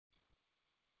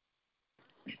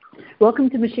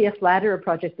Welcome to Mashiach's Ladder, a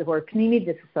project of Or Pnimi.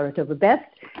 This is Sarah Tova Best.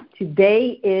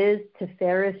 Today is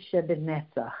Tiferes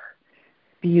Shebenetzach,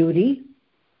 beauty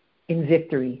in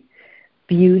victory,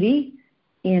 beauty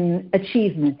in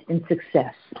achievement, in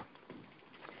success.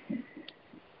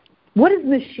 What is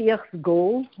Mashiach's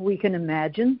goal? We can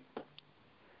imagine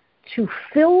to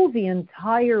fill the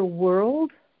entire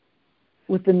world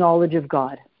with the knowledge of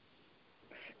God.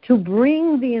 To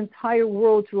bring the entire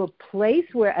world to a place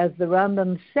where, as the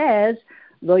Rambam says,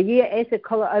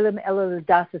 the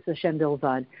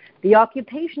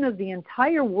occupation of the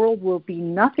entire world will be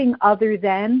nothing other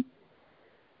than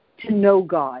to know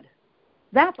God.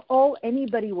 That's all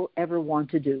anybody will ever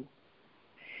want to do.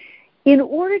 In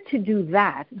order to do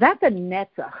that, that's a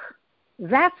netzach.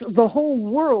 That's the whole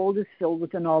world is filled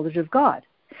with the knowledge of God.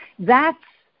 That's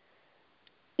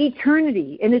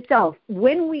eternity in itself.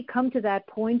 When we come to that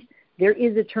point, there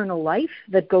is eternal life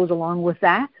that goes along with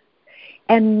that,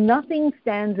 and nothing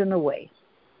stands in the way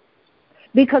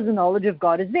because the knowledge of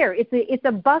God is there. It's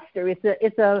a buster.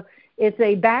 It's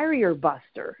a barrier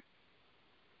buster.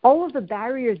 All of the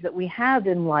barriers that we have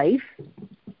in life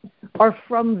are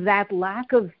from that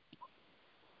lack of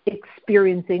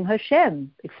experiencing Hashem,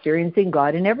 experiencing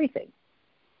God in everything.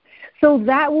 So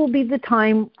that will be the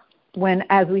time when,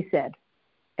 as we said,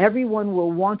 everyone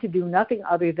will want to do nothing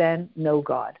other than know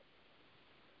God.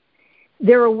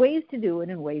 There are ways to do it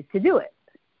and ways to do it.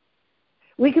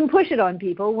 We can push it on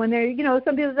people when they're,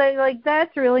 some people say, like,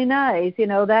 that's really nice,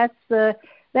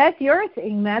 that's your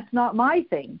thing, that's not my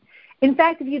thing. In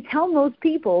fact, if you tell most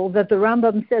people that the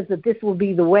Rambam says that this will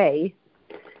be the way,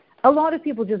 a lot of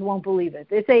people just won't believe it.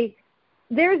 They say,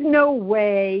 there's no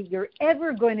way you're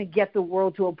ever going to get the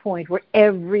world to a point where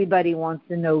everybody wants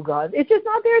to know God. It's just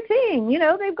not their thing.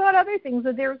 They've got other things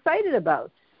that they're excited about.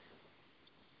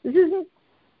 This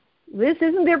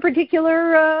isn't their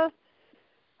particular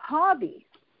hobby.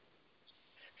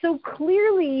 So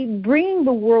clearly, bringing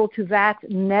the world to that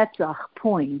netzach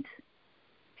point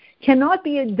cannot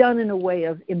be done in a way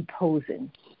of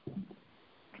imposing.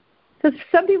 Because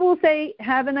some people will say,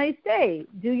 have a nice day,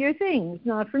 do your thing, it's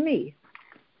not for me.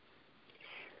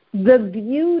 The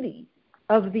beauty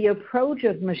of the approach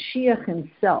of Mashiach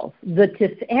himself, the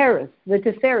tiferes,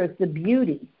 the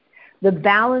beauty, the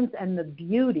balance and the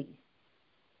beauty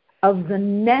of the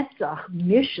netzach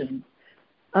mission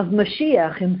of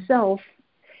Mashiach himself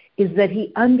is that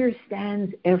he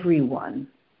understands everyone.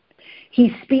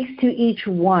 He speaks to each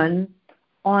one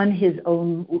on his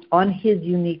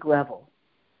unique level.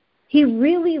 He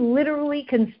really literally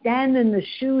can stand in the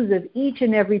shoes of each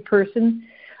and every person,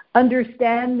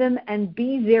 understand them, and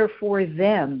be there for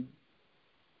them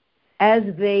as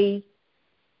they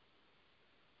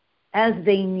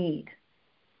need.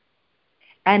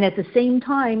 And at the same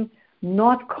time,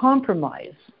 not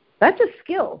compromise. That's a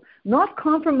skill. Not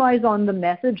compromise on the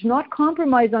message, not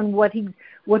compromise on what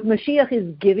Mashiach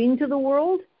is giving to the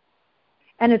world,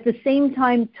 and at the same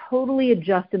time totally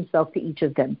adjust himself to each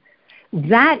of them.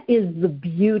 That is the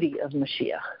beauty of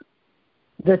Mashiach,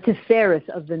 the tiferes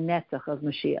of the netzach of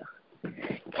Mashiach.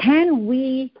 Can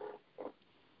we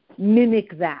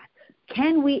mimic that?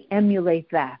 Can we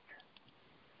emulate that?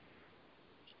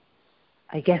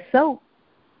 I guess so.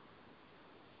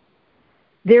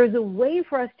 There's a way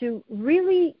for us to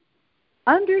really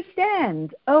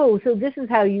understand, so this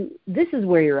is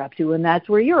where you're up to, and that's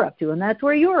where you're up to, and that's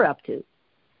where you're up to.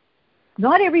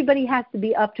 Not everybody has to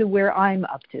be up to where I'm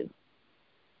up to.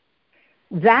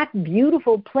 That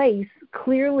beautiful place,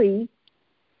 clearly,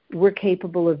 we're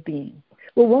capable of being.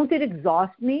 Well, won't it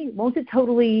exhaust me? Won't it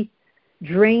totally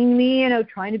drain me,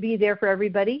 trying to be there for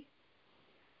everybody?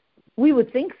 We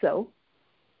would think so.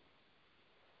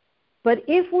 But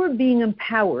if we're being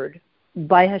empowered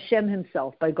by Hashem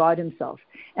himself, by God himself,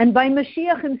 and by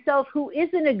Mashiach himself, who is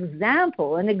an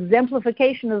example, an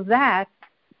exemplification of that,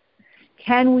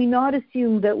 can we not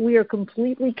assume that we are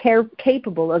completely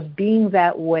capable of being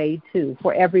that way too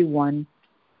for everyone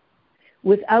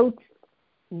without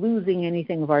losing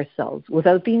anything of ourselves,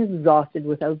 without being exhausted,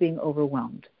 without being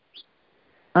overwhelmed?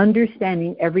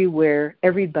 Understanding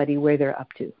everybody where they're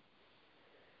up to.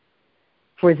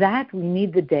 For that, we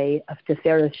need the day of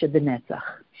Tiferes Shebenetzach,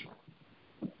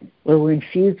 where we're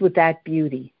infused with that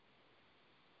beauty,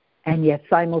 and yet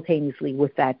simultaneously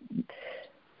with that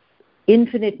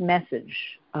infinite message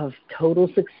of total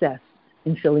success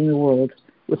in filling the world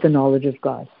with the knowledge of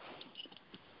God.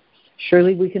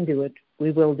 Surely we can do it. We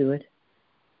will do it.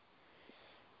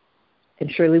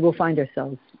 And surely we'll find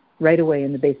ourselves right away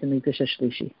in the Beis HaMikdash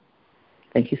HaShlishi.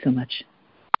 Thank you so much.